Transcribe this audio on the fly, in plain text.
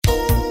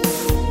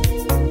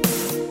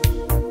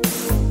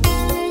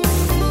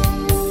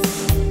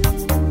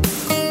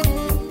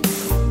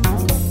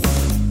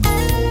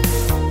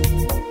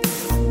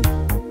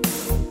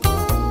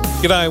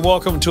G'day and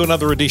welcome to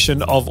another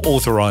edition of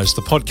Authorised,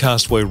 the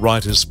podcast where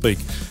writers speak.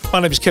 My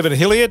name is Kevin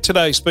Hillier,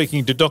 today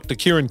speaking to Dr.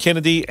 Kieran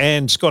Kennedy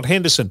and Scott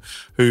Henderson,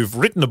 who've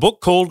written a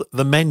book called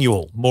The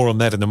Manual. More on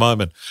that in a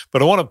moment.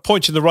 But I want to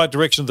point you in the right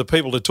direction of the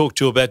people to talk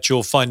to about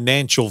your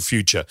financial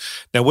future.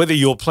 Now, whether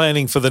you're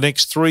planning for the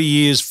next 3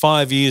 years,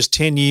 5 years,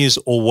 10 years,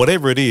 or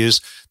whatever it is,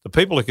 the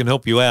people who can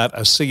help you out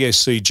are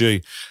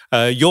CSCG.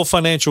 Your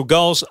financial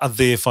goals are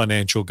their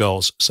financial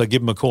goals. So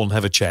give them a call and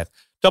have a chat.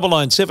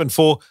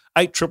 9974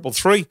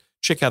 8333.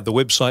 Check out the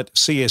website,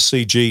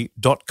 cscg.com.au.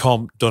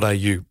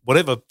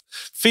 Whatever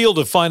field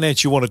of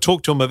finance you want to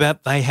talk to them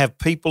about, they have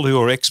people who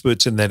are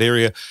experts in that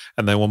area,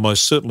 and they will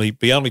most certainly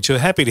be only too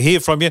happy to hear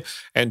from you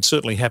and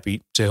certainly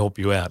happy to help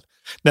you out.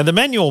 Now, the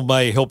manual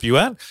may help you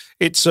out.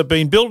 It's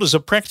been built as a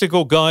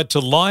practical guide to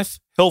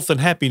life, health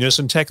and happiness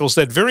and tackles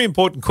that very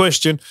important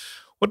question,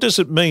 what does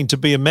it mean to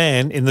be a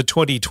man in the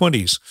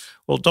 2020s?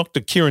 Well, Dr.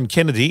 Kieran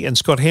Kennedy and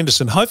Scott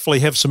Henderson hopefully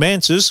have some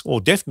answers,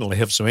 or definitely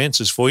have some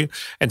answers for you,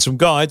 and some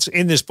guides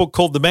in this book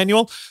called The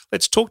Manual.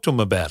 Let's talk to them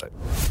about it.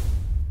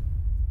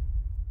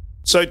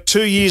 So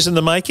 2 years in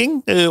the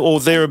making, or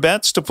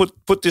thereabouts, to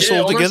put this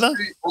all together?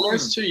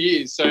 Almost 2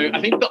 years. So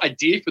I think the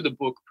idea for the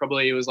book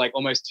probably was like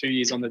almost 2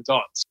 years on the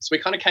dot. So we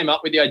kind of came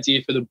up with the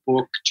idea for the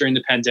book during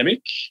the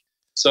pandemic.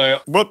 So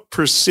what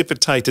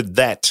precipitated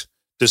that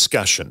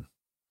discussion?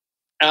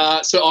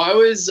 So I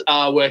was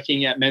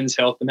working at Men's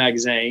Health, the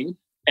magazine,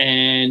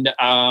 and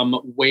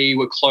we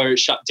were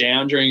shut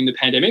down during the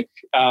pandemic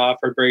for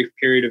a brief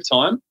period of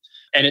time.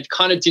 And it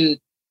kind of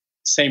didn't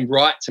seem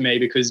right to me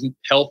because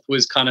health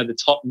was kind of the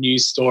top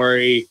news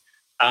story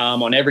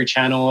on every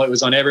channel. It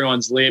was on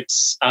everyone's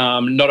lips,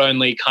 not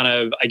only kind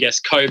of, I guess,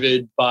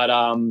 COVID, but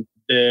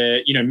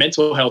the,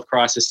 mental health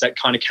crisis that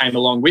kind of came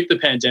along with the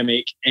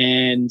pandemic.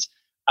 And,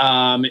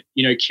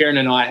 Kieran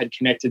and I had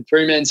connected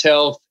through Men's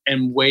Health,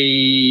 and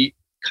we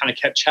kind of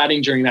kept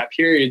chatting during that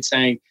period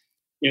saying,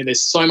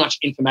 there's so much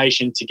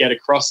information to get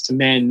across to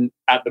men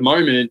at the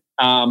moment,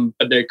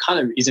 but there kind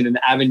of isn't an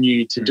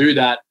avenue to do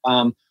that.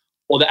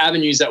 Or the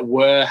avenues that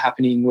were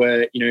happening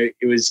were,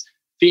 it was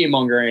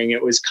fear-mongering.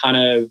 It was kind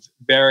of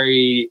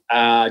very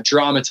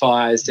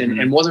dramatized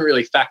and wasn't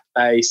really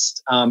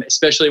fact-based,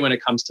 especially when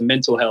it comes to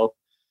mental health.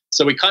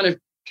 So we kind of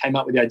came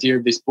up with the idea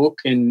of this book,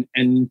 and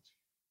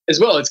as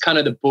well, it's kind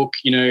of the book,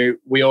 the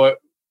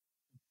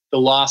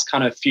last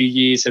kind of few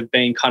years have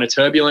been kind of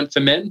turbulent for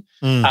men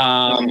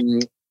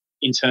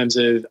in terms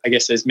of, I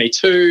guess, there's Me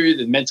Too,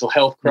 the mental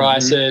health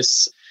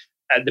crisis,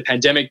 the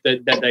pandemic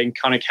that then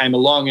kind of came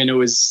along, and it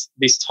was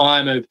this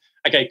time of,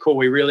 okay, cool,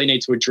 we really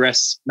need to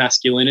address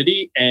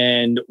masculinity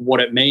and what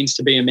it means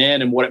to be a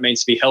man and what it means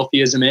to be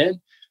healthy as a man.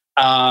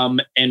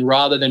 And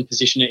rather than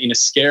position it in a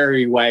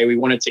scary way, we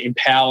wanted to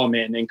empower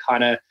men and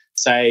kind of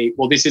say,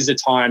 well, this is a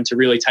time to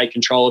really take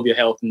control of your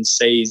health and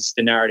seize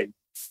the narrative.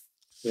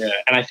 Yeah,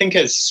 and I think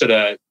as sort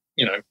of,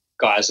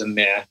 guys in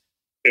their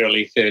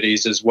early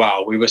 30s as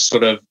well, we were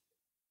sort of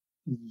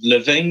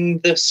living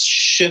this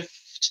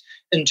shift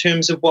in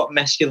terms of what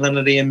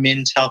masculinity and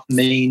men's health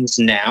means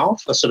now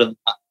for sort of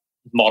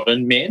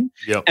modern men.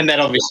 Yep. And that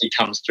obviously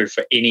comes through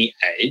for any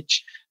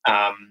age.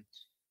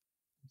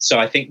 So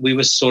I think we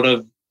were sort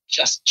of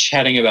just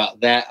chatting about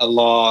that a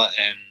lot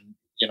and,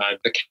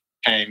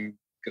 became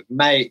good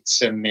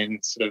mates, and then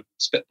sort of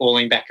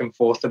spitballing back and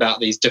forth about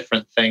these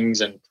different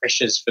things and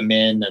pressures for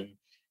men and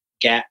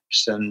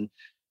gaps, and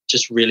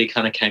just really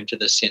kind of came to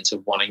this sense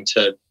of wanting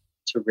to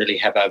really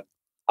have a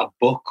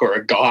book or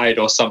a guide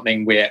or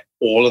something where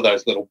all of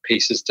those little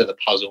pieces to the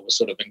puzzle were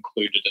sort of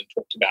included and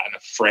talked about in a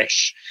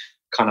fresh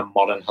kind of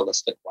modern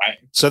holistic way.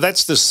 So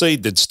that's the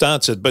seed that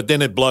starts it, but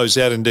then it blows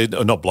out into,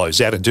 or not blows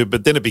out into,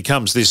 but then it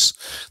becomes this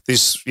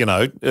feeds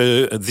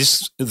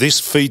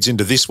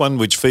into this one,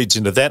 which feeds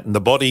into that, and the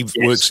body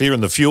works here,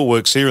 and the fuel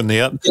works here, and the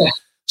other. Yeah.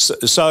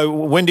 So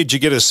when did you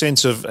get a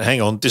sense of,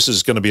 hang on, this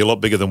is going to be a lot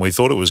bigger than we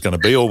thought it was going to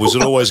be, or was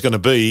it always going to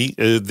be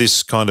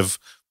this kind of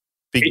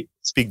big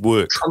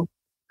work?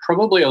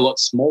 Probably a lot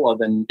smaller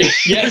than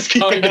it's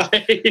going to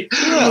be.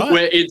 Right.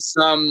 Where it's,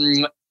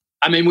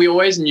 we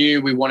always knew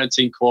we wanted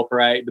to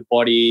incorporate the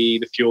body,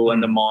 the fuel,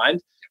 and the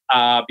mind,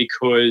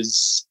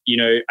 because,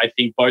 I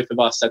think both of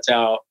us, that's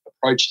our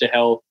approach to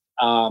health,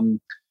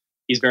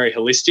 is very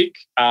holistic.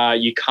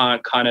 You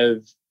can't kind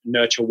of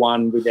nurture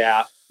one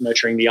without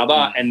nurturing the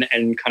other, and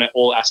kind of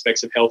all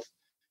aspects of health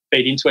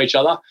feed into each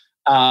other.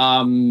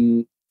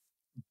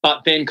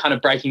 But then kind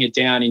of breaking it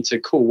down into,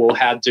 cool, well,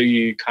 how do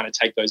you kind of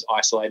take those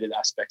isolated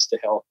aspects to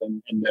health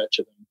and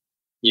nurture them?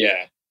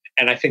 Yeah.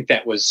 And I think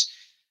that was,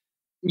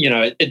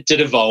 it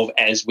did evolve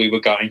as we were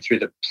going through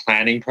the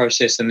planning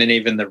process and then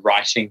even the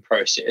writing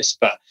process.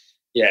 But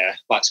yeah,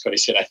 like Scotty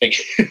said, I think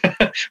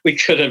we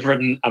could have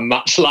written a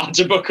much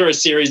larger book or a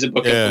series of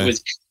books if it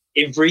was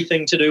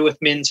everything to do with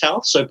men's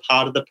health. So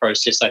part of the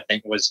process, I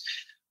think, was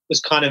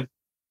kind of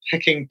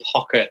picking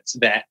pockets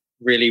that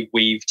really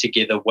weave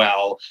together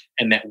well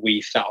and that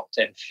we felt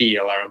and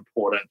feel are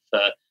important for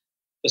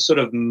the sort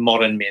of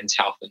modern men's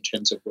health in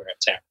terms of where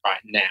it's at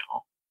right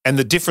now. And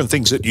the different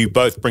things that you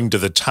both bring to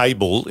the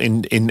table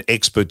in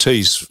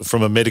expertise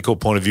from a medical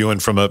point of view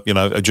and from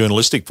a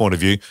journalistic point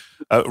of view,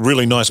 a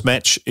really nice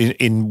match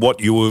in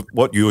what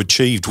you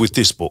achieved with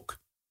this book.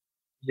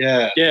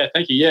 Yeah,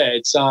 thank you. Yeah,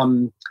 it's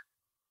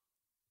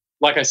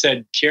like I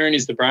said, Kieran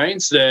is the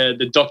brains,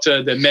 the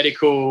doctor, the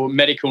medical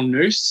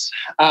nous.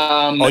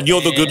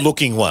 You're the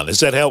good-looking one. Is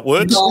that how it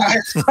works? No,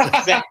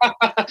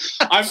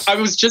 I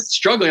was just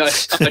struggling. I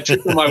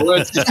tripped on my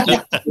words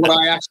to what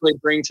I actually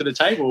bring to the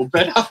table.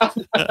 But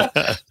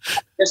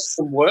just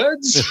some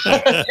words.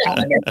 Saying I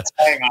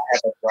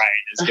have a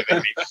brain is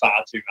giving me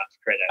far too much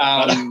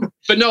credit.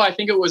 But no, I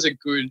think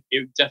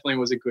it definitely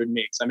was a good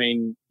mix. I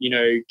mean,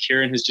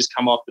 Kieran has just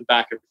come off the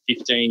back of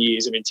 15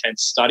 years of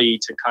intense study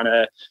to kind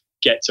of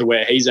get to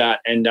where he's at.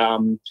 And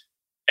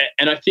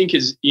I think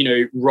as,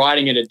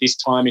 writing it at this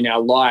time in our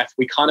life,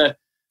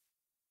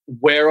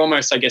 we're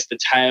almost, I guess, the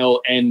tail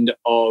end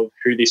of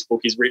who this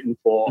book is written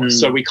for.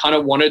 So we kind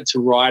of wanted to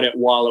write it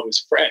while it was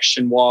fresh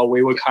and while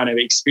we were kind of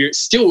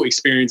still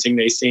experiencing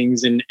these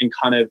things and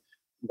kind of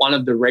one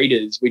of the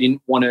readers. We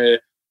didn't want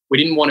it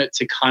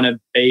to kind of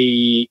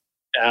be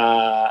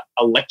a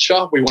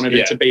lecture. We wanted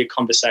it to be a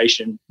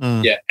conversation.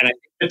 Yeah. And I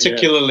think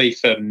particularly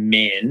for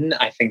men,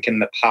 I think in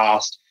the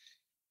past,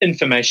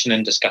 information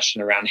and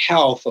discussion around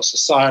health or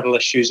societal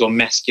issues or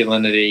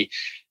masculinity,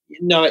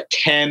 it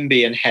can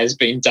be and has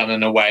been done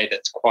in a way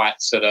that's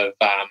quite sort of,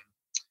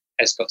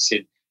 as Scott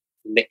said,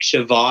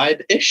 lecture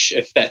vibe-ish,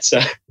 if that's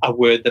a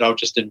word that I'll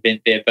just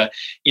invent there. But,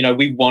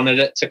 we wanted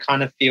it to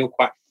kind of feel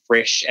quite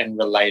fresh and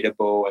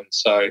relatable. And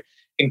so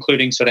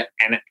including sort of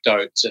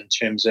anecdotes in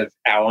terms of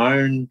our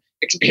own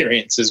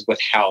experiences with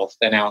health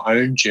and our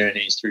own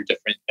journeys through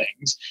different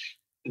things,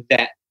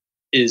 that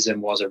is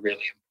and was a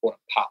really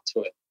important part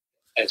to it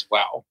as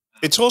well.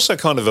 It's also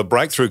kind of a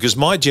breakthrough because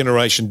my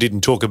generation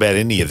didn't talk about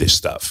any of this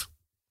stuff.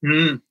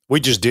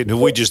 We just didn't.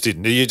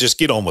 You just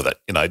get on with it,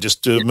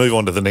 just move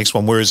on to the next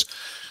one. Whereas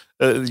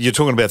you're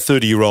talking about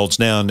 30-year-olds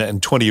now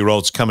and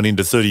 20-year-olds coming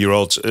into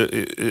 30-year-olds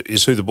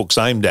is who the book's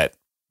aimed at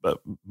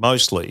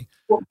mostly.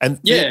 And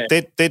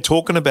they're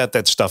talking about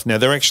that stuff now.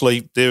 They're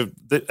actually they're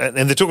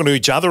talking to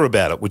each other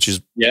about it, which is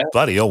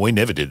bloody hell. We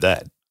never did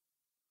that.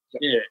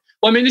 Yeah.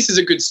 Well, I mean, this is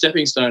a good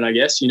stepping stone, I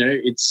guess.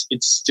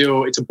 It's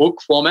a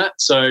book format,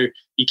 so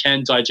you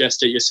can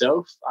digest it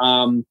yourself.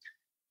 And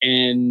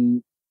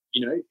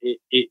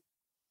it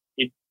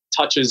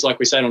touches, like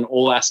we said, on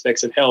all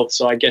aspects of health.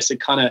 So I guess it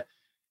kind of,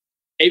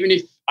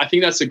 I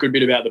think that's a good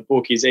bit about the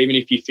book is even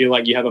if you feel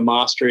like you have a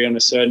mastery on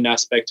a certain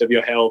aspect of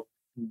your health,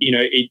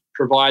 it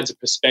provides a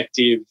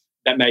perspective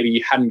that maybe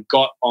you hadn't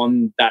got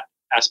on that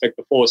aspect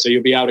before. So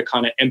you'll be able to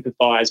kind of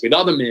empathize with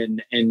other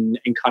men and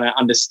kind of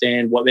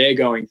understand what they're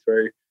going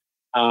through.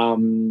 Or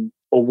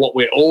what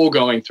we're all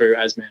going through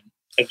as men.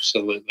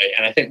 Absolutely.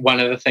 And I think one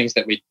of the things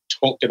that we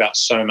talked about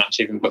so much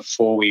even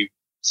before we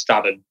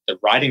started the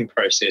writing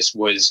process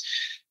was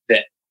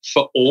that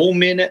for all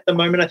men at the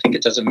moment, I think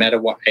it doesn't matter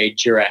what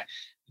age you're at,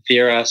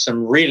 there are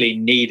some really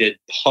needed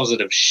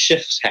positive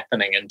shifts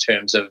happening in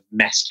terms of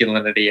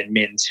masculinity and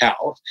men's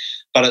health.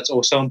 But it's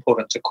also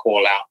important to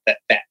call out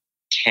that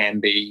can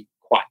be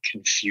quite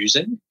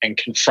confusing and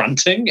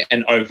confronting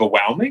and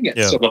overwhelming.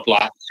 It's sort of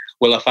like,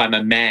 well, if I'm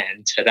a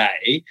man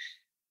today,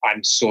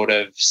 I'm sort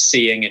of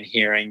seeing and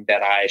hearing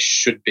that I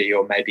should be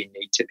or maybe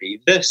need to be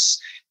this,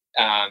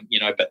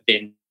 but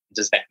then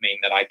does that mean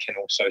that I can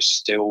also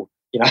still,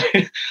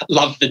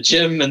 love the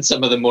gym and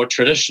some of the more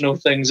traditional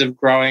things of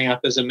growing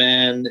up as a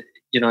man,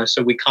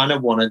 so we kind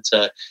of wanted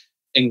to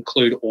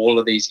include all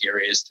of these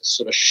areas to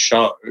sort of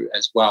show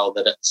as well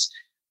that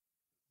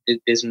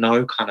there's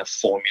no kind of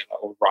formula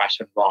or right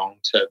and wrong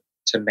to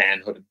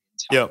manhood and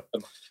men's health.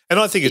 And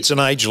I think it's an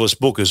ageless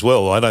book as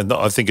well.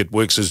 I think it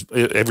works as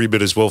every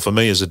bit as well for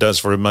me as it does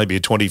for maybe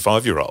a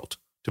 25-year-old,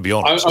 to be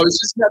honest. I was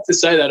just about to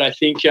say that I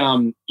think,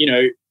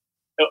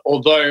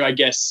 although I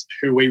guess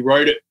who we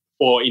wrote it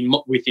for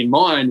with in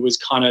mind was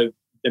kind of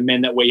the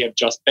men that we have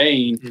just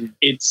been,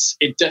 it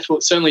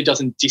definitely certainly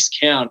doesn't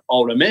discount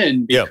older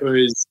men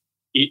because,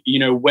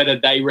 whether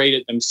they read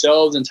it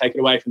themselves and take it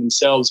away from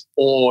themselves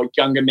or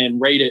younger men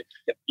read it,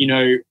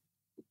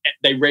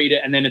 they read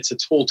it and then it's a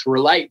tool to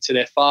relate to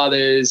their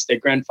fathers, their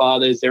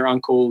grandfathers, their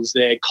uncles,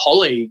 their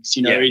colleagues.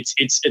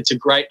 It's a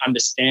great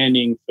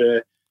understanding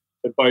for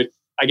both.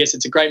 I guess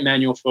it's a great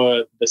manual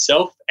for the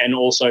self and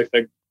also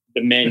for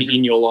the men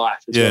in your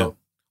life as well.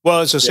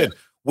 Well, as I said,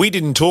 we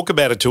didn't talk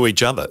about it to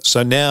each other.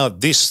 So now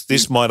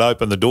this might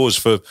open the doors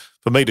for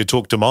me to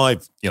talk to my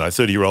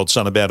 30-year-old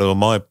son about it or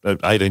my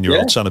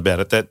 18-year-old son about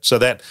it. That's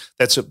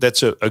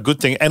a good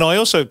thing. And I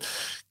also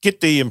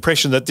get the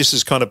impression that this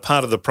is kind of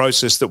part of the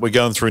process that we're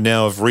going through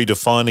now of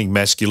redefining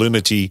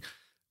masculinity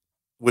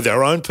with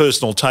our own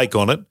personal take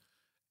on it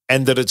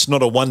and that it's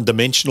not a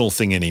one-dimensional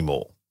thing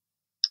anymore.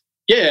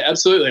 Yeah,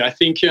 absolutely. I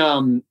think,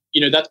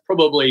 that's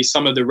probably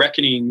some of the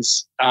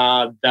reckonings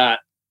that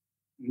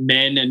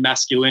men and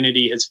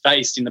masculinity has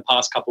faced in the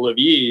past couple of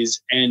years.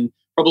 And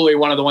probably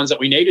one of the ones that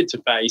we needed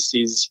to face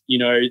is,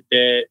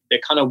 there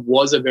kind of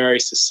was a very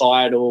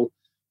societal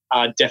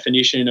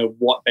definition of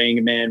what being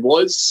a man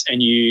was,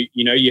 and you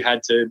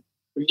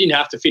didn't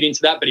have to fit into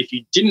that, but if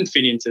you didn't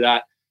fit into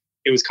that,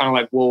 it was kind of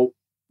like, well,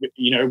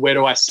 where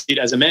do I sit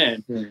as a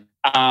man?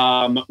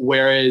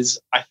 Whereas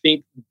I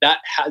think that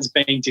has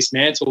been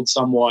dismantled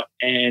somewhat,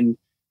 and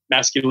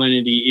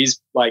masculinity is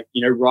ripe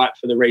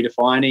for the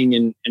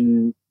redefining,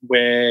 and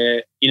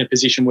we're in a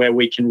position where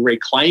we can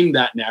reclaim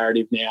that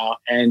narrative now.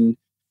 And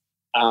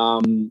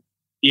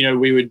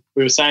we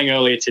were saying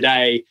earlier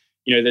today,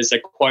 there's a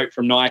quote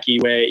from Nike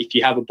where if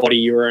you have a body,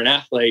 you're an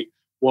athlete.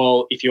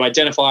 Well, if you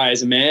identify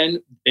as a man,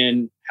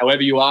 then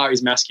however you are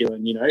is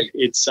masculine.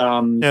 It's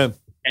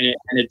and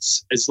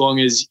it's as long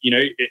as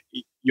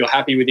you're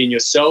happy within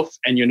yourself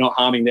and you're not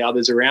harming the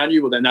others around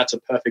you. Well, then that's a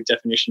perfect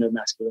definition of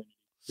masculinity.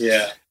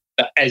 Yeah,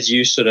 but as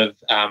you sort of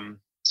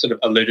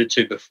alluded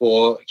to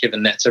before,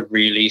 Kevin, that's a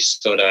really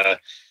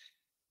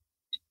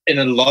in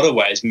a lot of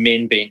ways,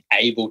 men being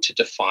able to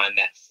define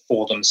that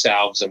for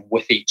themselves and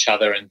with each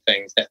other and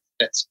things.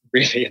 That's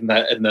really in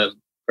the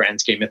grand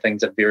scheme of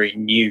things a very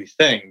new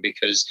thing,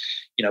 because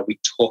we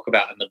talk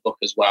about in the book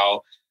as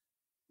well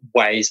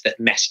ways that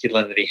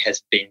masculinity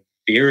has been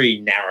very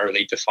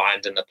narrowly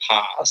defined in the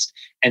past,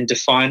 and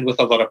defined with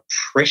a lot of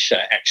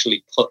pressure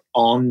actually put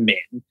on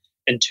men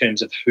in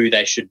terms of who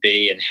they should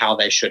be and how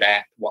they should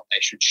act, what they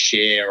should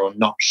share or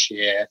not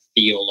share,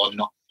 feel or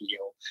not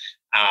feel.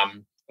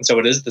 And so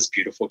it is this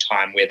beautiful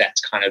time where that's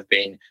kind of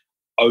been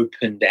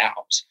opened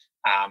out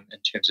in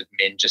terms of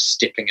men just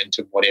stepping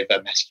into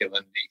whatever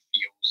masculinity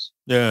feels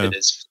it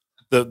is.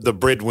 The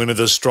breadwinner,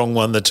 the strong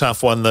one, the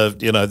tough one,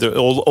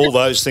 all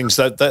those things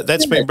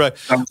that's been don't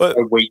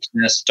show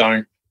weakness,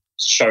 don't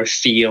show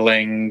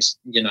feelings,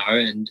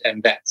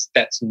 and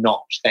that's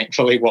not,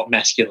 thankfully, what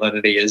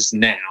masculinity is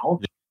now.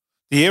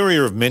 The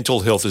area of mental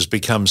health has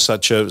become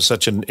such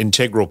an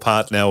integral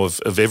part now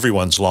of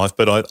everyone's life,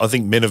 but I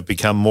think men have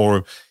become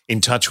more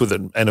in touch with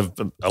it and have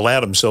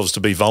allowed themselves to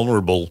be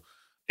vulnerable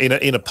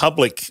in a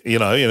public,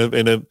 in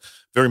a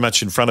very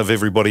much in front of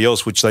everybody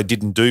else, which they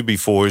didn't do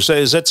before. Is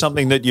that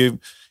something that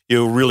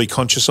you're really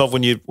conscious of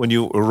when you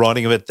were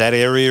writing about that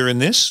area in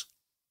this?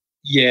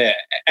 Yeah,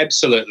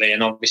 absolutely.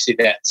 And obviously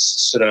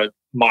that's sort of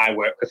my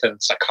work within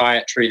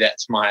psychiatry.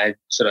 That's my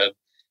sort of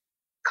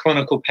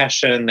clinical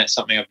passion. That's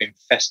something I've been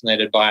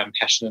fascinated by. I'm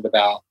passionate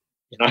about,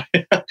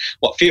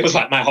 what feels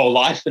like my whole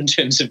life in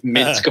terms of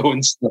med school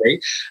and study.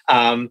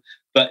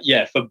 But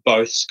yeah, for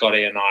both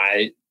Scotty and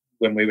I,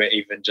 when we were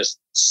even just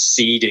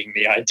seeding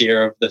the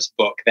idea of this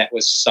book, that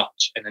was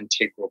such an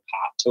integral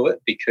part to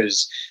it,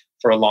 because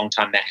for a long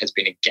time that has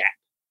been a gap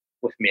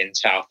with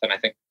men's health. And I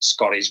think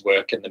Scotty's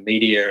work in the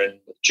media and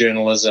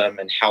journalism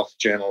and health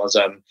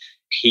journalism,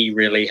 he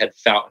really had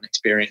felt and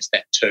experienced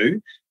that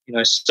too.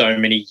 So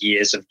many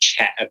years of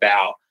chat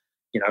about,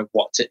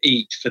 what to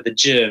eat for the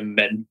gym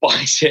and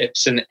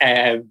biceps and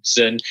abs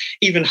and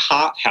even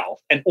heart health.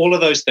 And all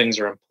of those things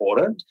are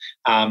important.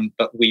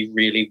 But we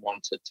really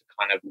wanted to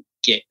kind of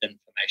get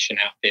information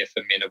out there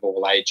for men of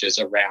all ages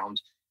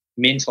around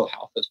mental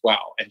health as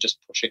well, and just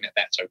pushing that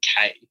that's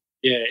okay.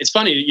 Yeah, it's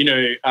funny,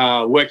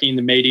 working in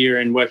the media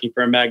and working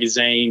for a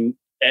magazine,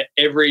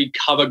 every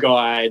cover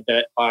guy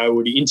that I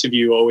would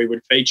interview or we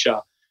would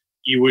feature,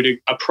 you would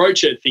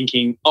approach it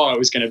thinking, it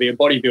was going to be a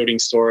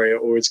bodybuilding story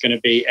or it's going to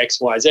be X,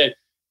 Y, Z.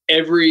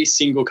 Every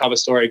single cover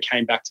story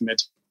came back to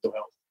mental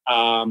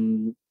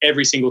health,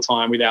 every single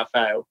time without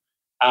fail.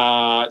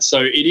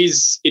 So it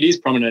is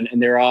prominent,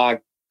 and there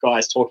are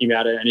guys talking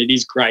about it, and it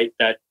is great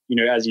that,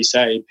 as you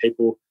say,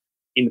 people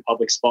in the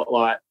public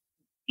spotlight,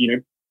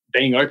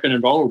 being open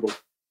and vulnerable.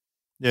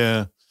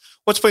 Yeah.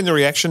 What's been the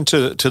reaction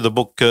to the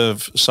book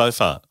so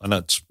far? I know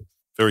it's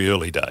very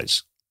early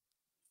days.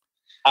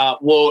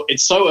 Well,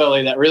 it's so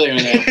early that really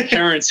only our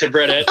parents have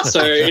read it,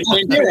 so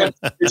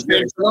it's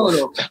been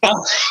phenomenal.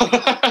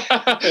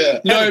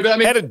 No, but I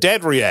mean, how did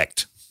Dad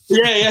react?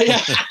 Yeah.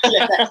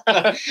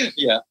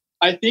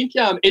 I think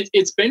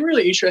it's been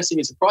really interesting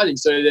and surprising.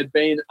 So there've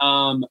been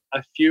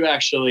a few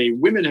actually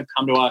women have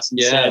come to us and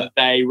said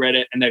they read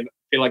it and they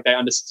feel like they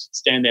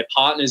understand their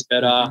partners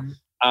better.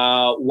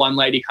 Mm-hmm. One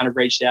lady kind of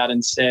reached out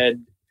and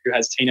said, who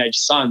has teenage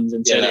sons,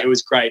 and said it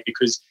was great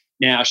because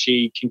now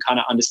she can kind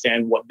of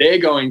understand what they're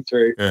going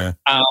through. Yeah.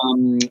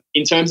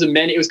 In terms of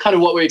men, it was kind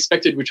of what we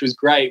expected, which was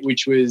great,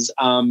 which was,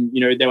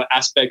 there were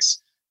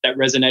aspects that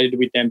resonated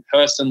with them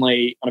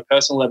personally on a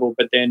personal level,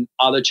 but then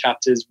other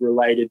chapters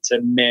related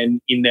to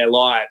men in their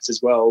lives as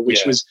well,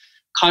 which was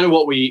kind of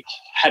what we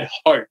had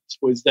hoped,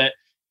 was that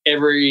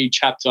every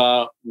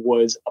chapter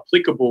was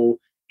applicable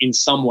in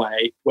some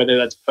way, whether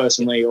that's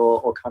personally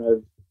or kind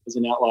of as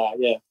an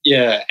outlier.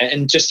 Yeah.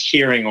 And just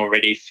hearing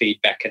already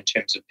feedback in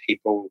terms of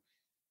people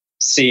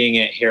seeing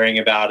it, hearing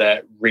about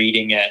it,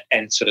 reading it,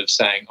 and sort of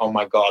saying, oh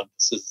my God,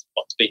 this is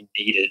what's been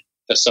needed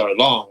for so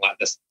long. Like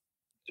this,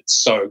 it's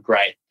so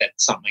great that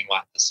something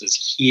like this is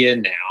here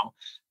now.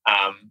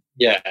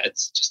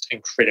 It's just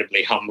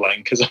incredibly humbling,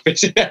 because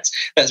obviously that's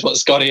what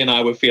Scotty and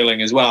I were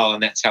feeling as well,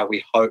 and that's how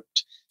we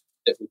hoped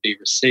it would be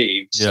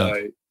received. So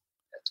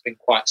it's been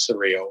quite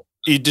surreal.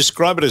 You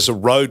describe it as a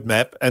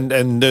roadmap,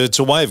 and it's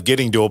a way of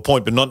getting to a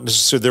point, but not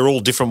necessarily. They're all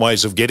different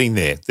ways of getting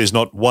there. There's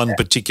not one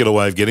particular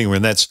way of getting there,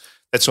 and that's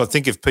I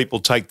think if people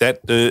take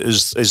that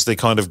as their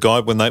kind of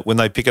guide when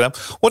they pick it up.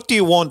 What do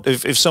you want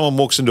if someone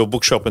walks into a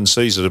bookshop and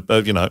sees it?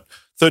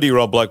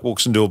 30-year-old bloke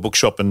walks into a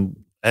bookshop and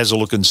has a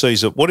look and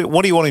sees it. What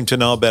do you want him to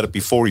know about it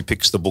before he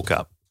picks the book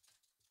up?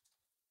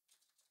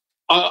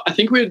 I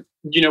think we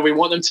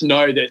want them to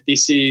know that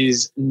this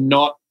is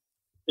not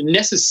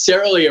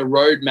necessarily a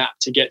roadmap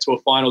to get to a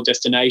final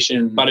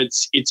destination, but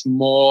it's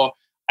more,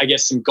 I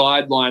guess, some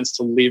guidelines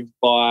to live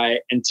by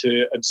and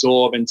to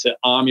absorb and to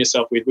arm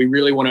yourself with. We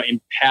really want to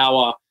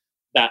empower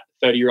that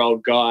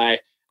 30-year-old guy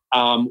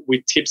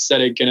with tips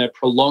that are going to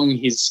prolong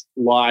his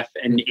life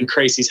and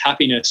increase his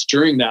happiness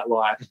during that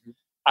life.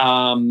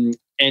 And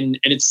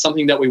it's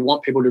something that we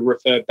want people to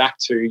refer back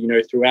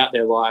to, throughout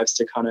their lives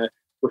to kind of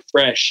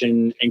refresh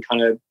and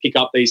kind of pick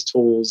up these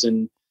tools.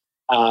 And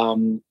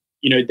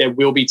there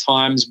will be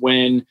times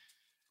when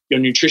your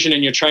nutrition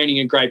and your training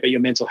are great, but your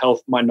mental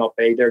health might not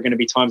be. There are going to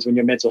be times when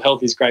your mental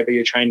health is great, but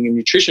your training and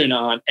nutrition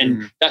aren't.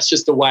 And that's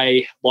just the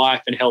way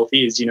life and health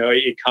is.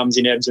 It comes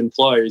in ebbs and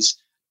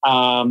flows.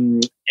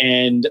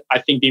 And I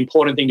think the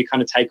important thing to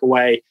kind of take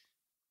away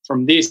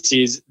from this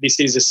is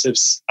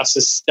a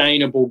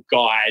sustainable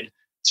guide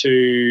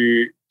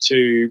to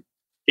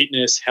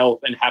fitness,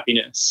 health, and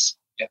happiness.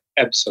 Yeah,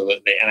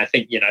 absolutely. And I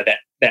think,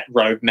 that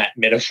roadmap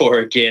metaphor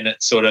again,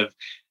 it's sort of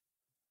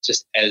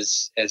just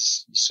as you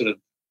sort of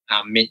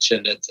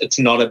mentioned, it's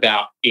not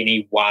about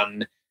any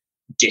one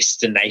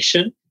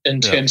destination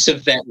in terms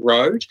of that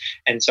road.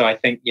 And so I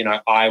think,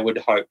 I would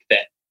hope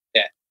that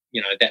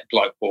that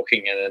bloke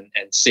walking in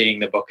and seeing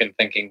the book and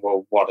thinking,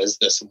 well, what is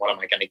this and what am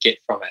I going to get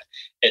from it?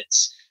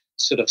 It's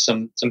sort of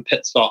some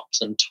pit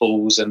stops and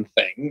tools and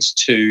things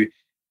to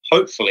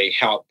hopefully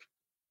help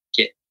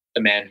get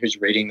the man who's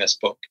reading this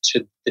book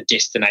to the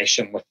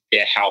destination with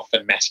their health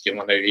and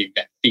masculinity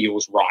that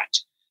feels right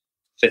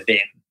for them.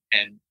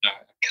 And a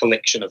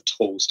collection of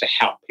tools to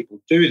help people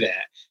do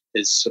that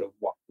is sort of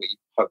what we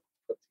hope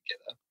to put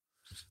together.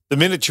 The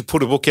minute you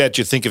put a book out,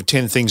 you think of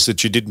 10 things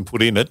that you didn't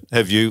put in it.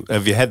 Have you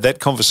had that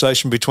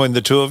conversation between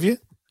the two of you?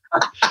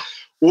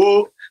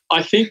 Well,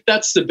 I think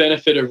that's the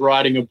benefit of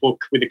writing a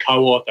book with a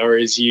co-author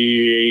is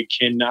you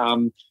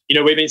can,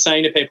 we've been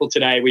saying to people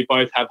today, we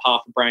both have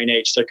half a brain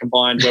each, so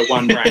combined we're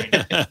one brain.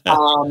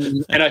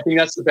 And I think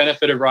that's the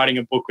benefit of writing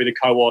a book with a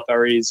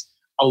co-author is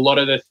a lot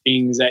of the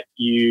things that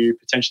you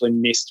potentially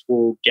missed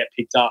will get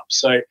picked up.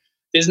 So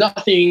there's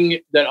nothing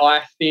that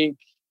I think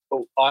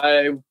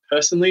I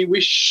personally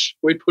wish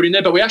we'd put in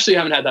there, but we actually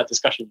haven't had that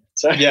discussion yet.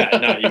 So yeah,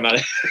 no, you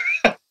might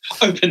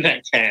open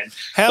that can.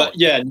 But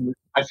yeah,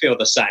 I feel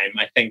the same.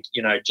 I think,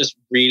 just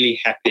really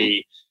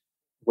happy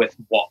with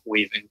what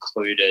we've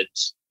included,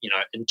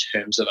 in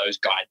terms of those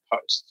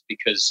guideposts,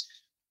 because,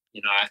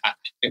 I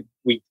think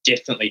we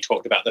definitely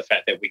talked about the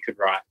fact that we could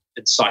write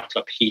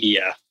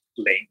encyclopedia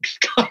length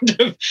kind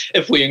of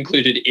if we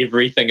included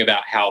everything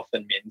about health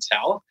and men's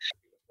health.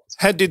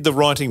 How did the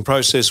writing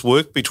process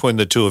work between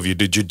the two of you?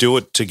 Did you do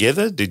it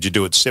together? Did you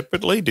do it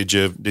separately? Did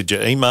you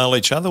email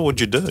each other?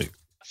 What'd you do?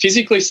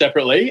 Physically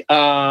separately,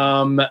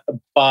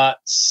 but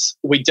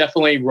we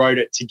definitely wrote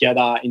it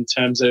together in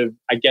terms of,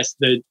 I guess,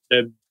 the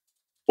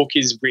book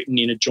is written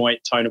in a joint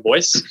tone of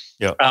voice.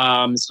 Yeah.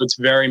 So it's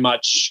very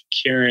much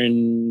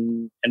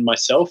Kieran and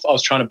myself. I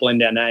was trying to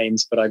blend our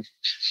names, but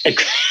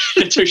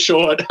it's too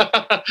short.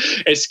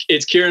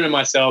 It's Kieran and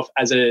myself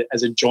as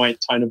a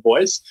joint tone of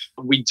voice.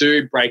 We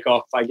do break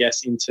off, I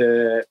guess,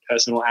 into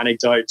personal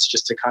anecdotes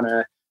just to kind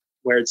of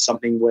where it's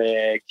something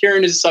where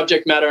Kieran is a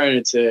subject matter and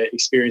it's an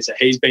experience that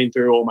he's been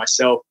through, or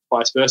myself,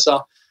 vice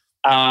versa.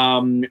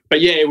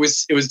 But yeah, it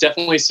was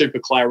definitely super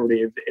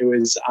collaborative. It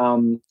was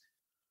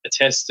a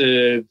test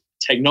of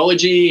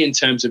technology in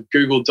terms of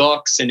Google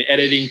Docs and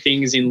editing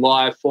things in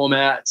live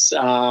formats.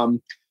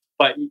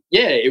 But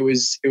yeah, it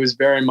was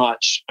very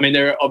much, I mean,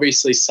 there are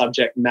obviously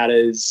subject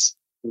matters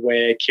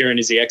where Kieran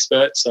is the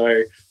expert.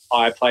 So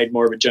I played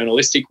more of a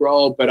journalistic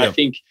role, but I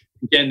think,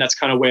 again, that's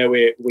kind of where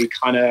we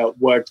kind of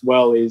worked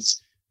well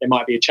is there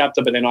might be a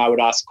chapter, but then I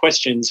would ask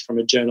questions from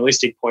a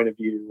journalistic point of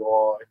view,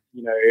 or,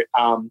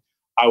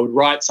 I would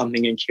write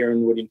something and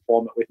Kieran would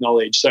inform it with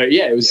knowledge. So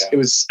yeah, it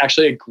was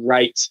actually a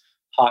great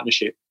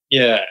partnership.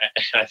 Yeah,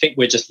 I think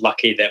we're just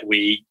lucky that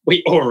we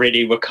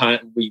already were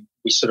we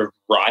sort of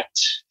write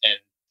and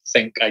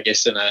think, I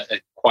guess, in a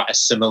quite a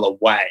similar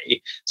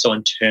way. So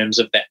in terms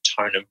of that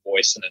tone of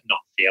voice and it not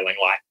feeling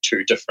like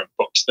two different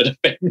books that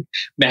have been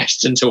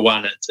mashed into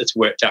one, it's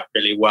worked out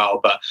really well.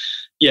 But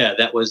yeah,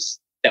 that was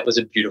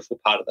a beautiful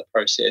part of the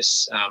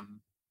process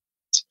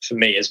for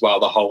me as well.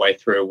 The whole way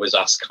through was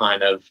us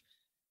kind of,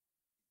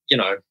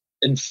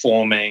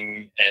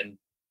 informing and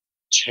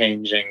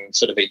changing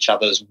sort of each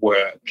other's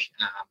work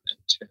in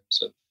terms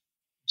of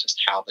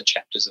just how the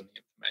chapters and the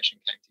information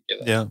came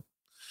together. Yeah.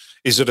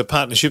 Is it a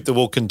partnership that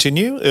will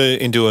continue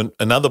into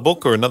another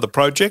book or another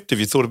project? Have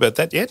you thought about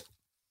that yet?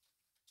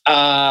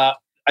 I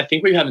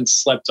think we haven't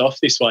slept off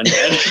this one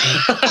yet.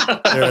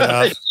 Fair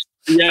enough.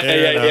 Yeah.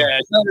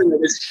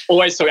 It's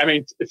always talk. I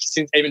mean,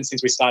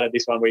 since we started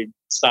this one,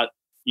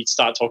 you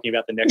start talking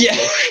about the next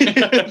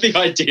book. The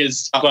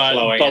ideas start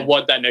flowing. But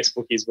what that next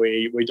book is,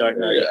 we don't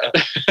know yet.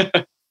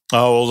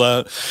 Oh,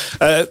 well,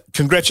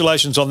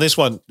 congratulations on this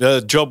one.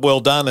 Job well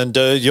done. And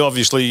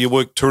you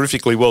work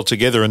terrifically well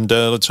together, and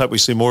let's hope we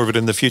see more of it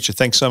in the future.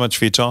 Thanks so much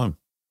for your time.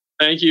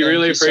 Thank you.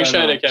 Really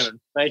appreciate it, Kevin.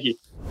 Thank you.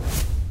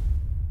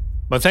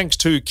 My thanks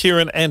to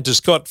Kieran and to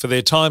Scott for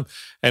their time.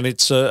 And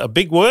it's a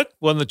big work,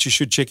 one that you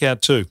should check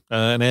out too,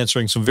 and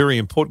answering some very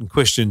important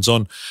questions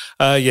on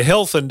your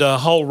health and a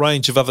whole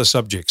range of other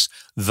subjects.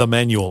 The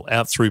Manual,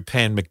 out through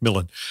Pan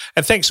Macmillan.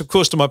 And thanks, of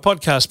course, to my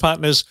podcast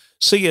partners,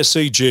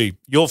 CSCG.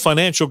 Your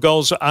financial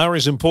goals are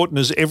as important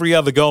as every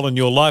other goal in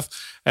your life.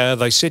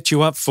 They set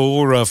you up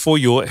for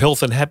your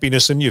health and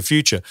happiness in your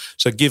future.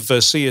 So give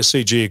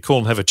CSCG a call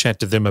and have a chat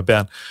to them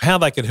about how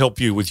they can help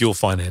you with your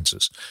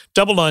finances.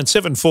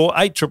 9974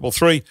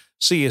 8333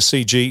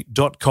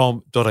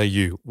 cscg.com.au.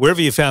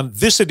 Wherever you found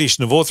this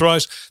edition of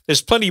Authorised,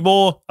 there's plenty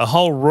more, a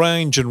whole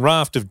range and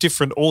raft of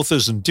different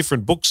authors and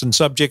different books and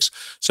subjects,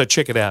 so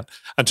check it out.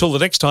 Until the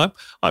next time,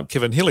 I'm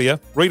Kevin Hillier.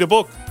 Read a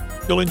book.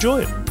 You'll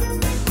enjoy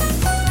it.